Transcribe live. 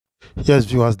Yes,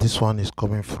 viewers, this one is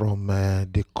coming from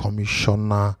the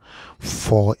Commissioner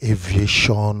for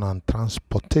Aviation and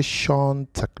Transportation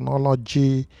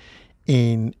Technology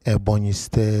in Ebonyi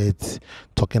State,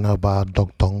 talking about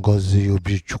Dr. Ngozi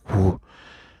Obichukwu.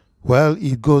 Well,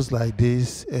 it goes like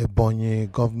this: Ebonyi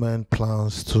government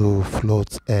plans to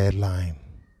float airline.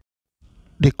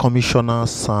 The commissioner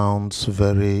sounds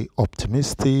very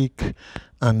optimistic,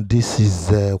 and this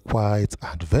is quite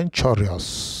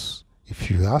adventurous, if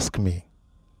you ask me.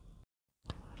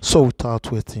 So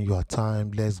without wasting your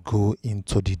time, let's go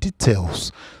into the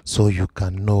details so you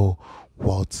can know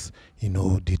what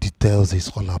the details is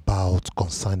all about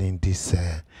concerning this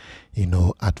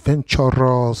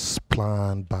adventurous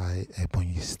plan by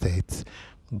Ebonyi State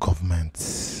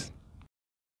government.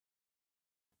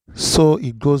 So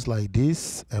it goes like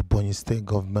this: Ebonyi State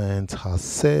government has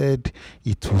said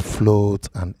it will float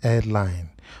an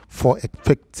airline for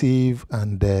effective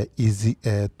and easy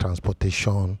air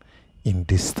transportation in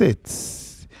the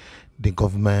states. The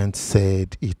government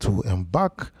said it will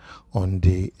embark on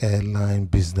the airline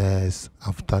business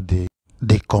after the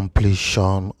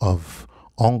completion of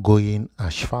ongoing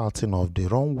asphalting of the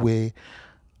runway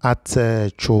at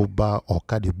Choba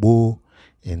Okadibo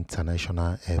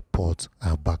International Airport,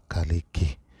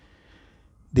 Abakaliki.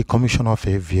 The Commissioner of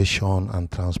Aviation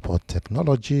and Transport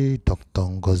Technology, Dr.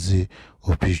 Ngozi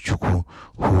Obichukwu,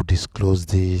 who disclosed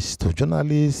this to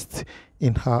journalists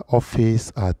in her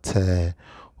office at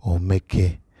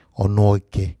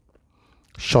Onoke,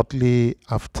 shortly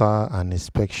after an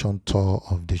inspection tour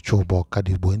of the Chobo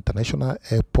Kadibo International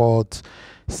Airport,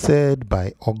 said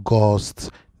by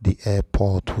August the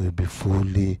airport will be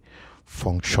fully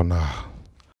functional.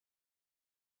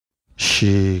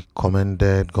 She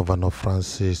commended Governor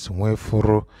Francis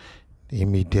Nweforo, the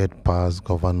immediate past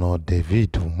Governor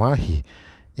David Umahi,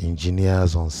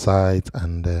 engineers on site,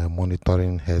 and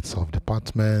monitoring heads of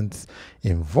departments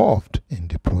involved in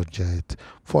the project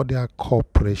for their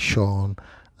cooperation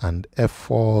and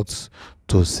efforts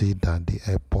to see that the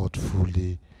airport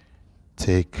fully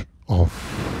take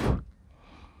off.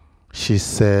 She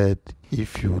said,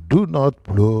 if you do not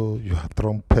blow your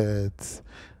trumpet,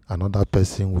 another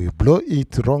person will blow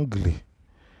it wrongly.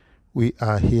 We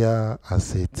are here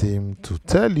as a team to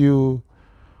tell you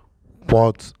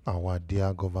what our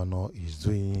dear governor is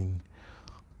doing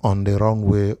on the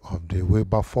runway of the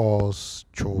Wilberforce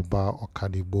Choba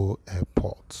Okadibo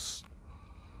airports.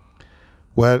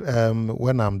 Well,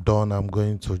 when I'm done, I'm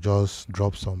going to just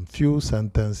drop some few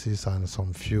sentences and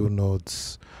some few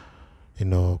notes,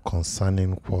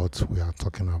 concerning what we are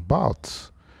talking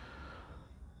about.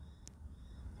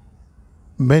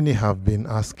 Many have been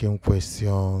asking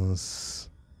questions.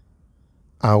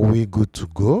 Are we good to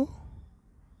go?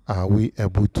 Are we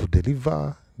able to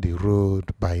deliver the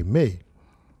road by May,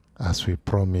 as we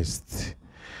promised?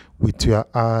 With your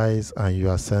eyes and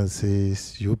your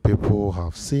senses, you people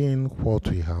have seen what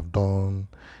we have done,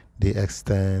 the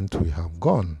extent we have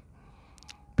gone.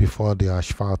 Before the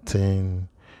asphalting,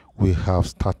 we have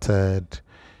started,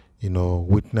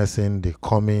 witnessing the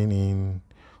coming in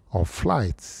of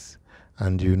flights.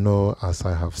 And as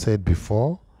I have said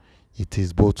before, it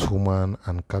is both human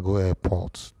and cargo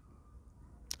airports.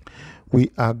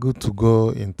 We are good to go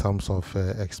in terms of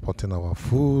exporting our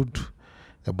food.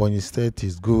 Ebonyi State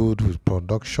is good with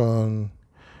production.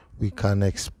 We can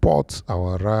export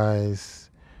our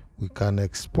rice. We can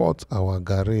export our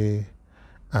gari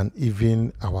and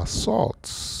even our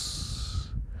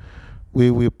salts. We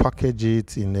will package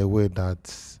it in a way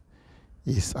that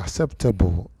is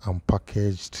acceptable and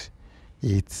packaged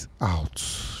it out.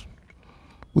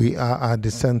 We are at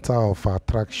the center of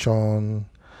attraction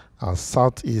as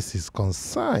Southeast is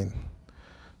concerned.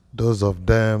 Those of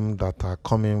them that are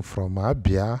coming from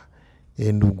Abia,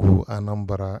 Enugu,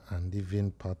 Anambra, and even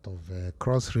part of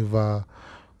Cross River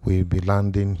will be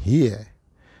landing here.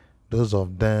 Those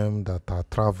of them that are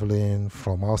traveling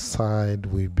from outside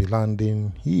will be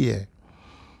landing here.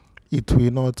 It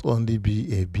will not only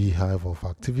be a beehive of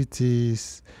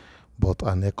activities, but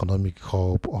an economic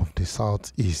hub of the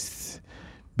Southeast,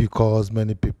 because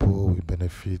many people will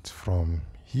benefit from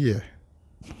here.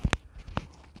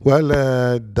 Well,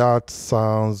 that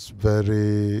sounds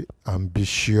very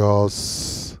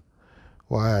ambitious.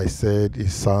 Why I said it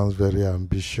sounds very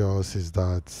ambitious is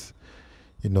that,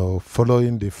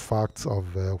 following the facts of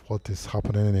what is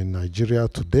happening in Nigeria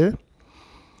today,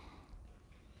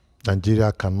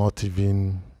 Nigeria cannot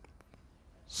even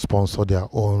sponsor their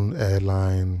own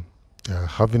airline. They are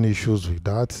having issues with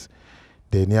that.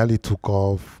 They nearly took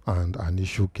off and an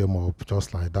issue came up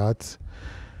just like that.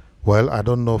 Well, I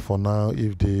don't know for now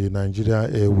if the Nigeria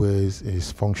Airways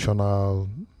is functional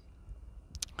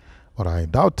but I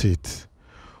doubt it.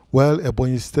 Well,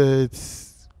 Ebonyi State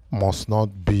must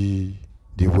not be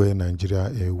the way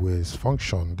Nigeria Airways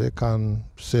function. They can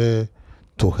say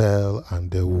to hell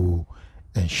and they will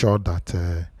ensure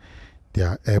that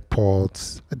their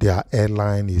airports, their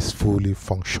airline is fully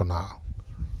functional.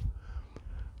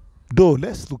 Though,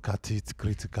 let's look at it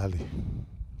critically.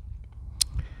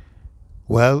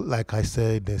 Well, like I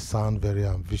said, they sound very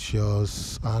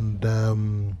ambitious.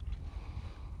 And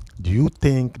do you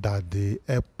think that the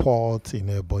airport in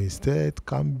Ebonyi State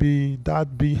can be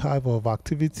that beehive of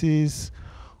activities?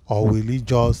 Or will it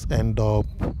just end up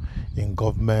in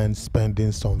government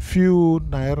spending some few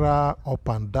naira up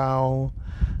and down,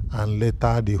 and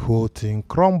later the whole thing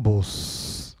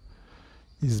crumbles?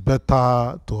 It's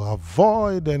better to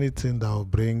avoid anything that will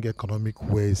bring economic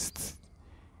waste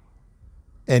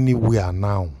anywhere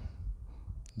now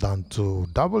than to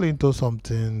dabble into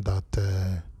something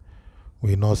that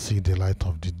will not see the light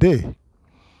of the day.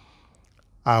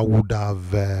 I would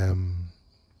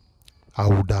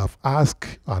have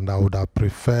asked and I would have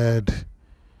preferred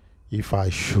if I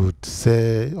should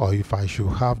say or if I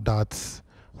should have that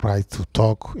right to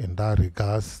talk in that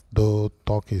regards. Though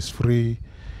talk is free,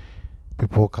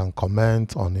 people can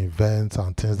comment on events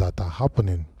and things that are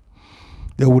happening.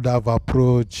 They would have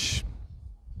approached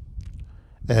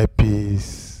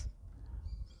Airpeace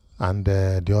and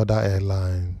the other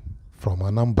airline from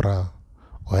Anambra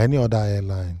or any other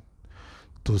airline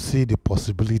to see the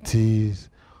possibilities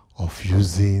of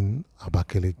using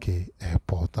Abakaliki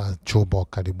Airport as Jobo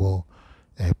Kadibo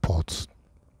Airport.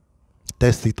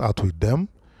 Test it out with them.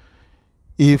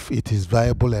 If it is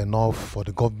viable enough for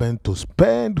the government to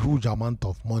spend huge amount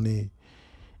of money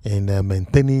in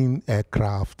maintaining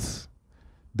aircraft,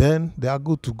 then they are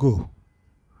good to go.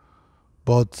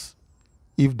 But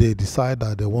if they decide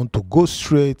that they want to go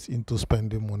straight into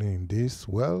spending money in this,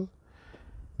 well,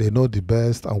 they know the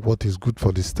best and what is good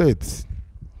for the state.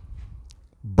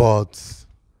 But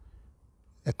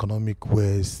economic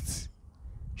waste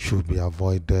should be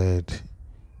avoided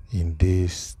in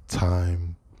this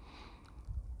time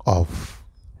of,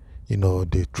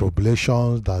 the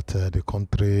tribulations that the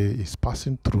country is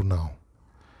passing through now,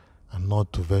 and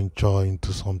not to venture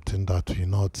into something that will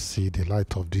not see the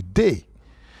light of the day.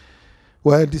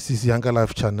 Well, this is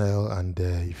YangaLife channel, and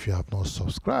if you have not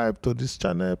subscribed to this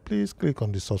channel, please click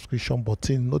on the subscription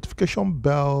button, notification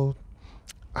bell,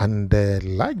 and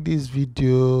like this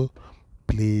video.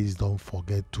 Please don't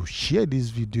forget to share this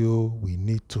video. We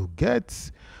need to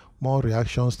get more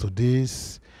reactions to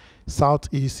this.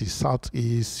 Southeast is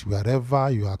Southeast, wherever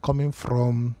you are coming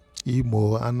from.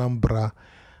 Imo, Anambra,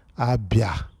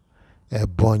 Abia,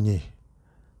 Ebonyi,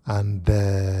 and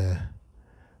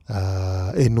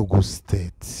Enugu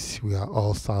State. We are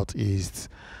all Southeast.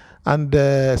 And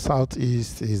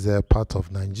Southeast is a part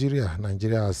of Nigeria.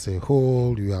 Nigeria as a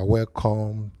whole. You are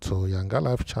welcome to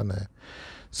YangaLife channel.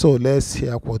 So let's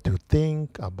hear what you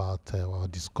think about our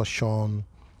discussion,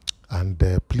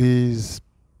 and please,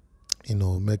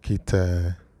 make it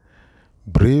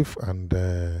brief and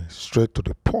straight to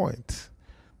the point.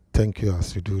 Thank you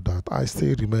as you do that. I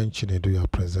still remain Chinedu, your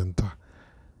presenter.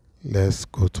 Let's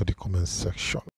go to the comment section.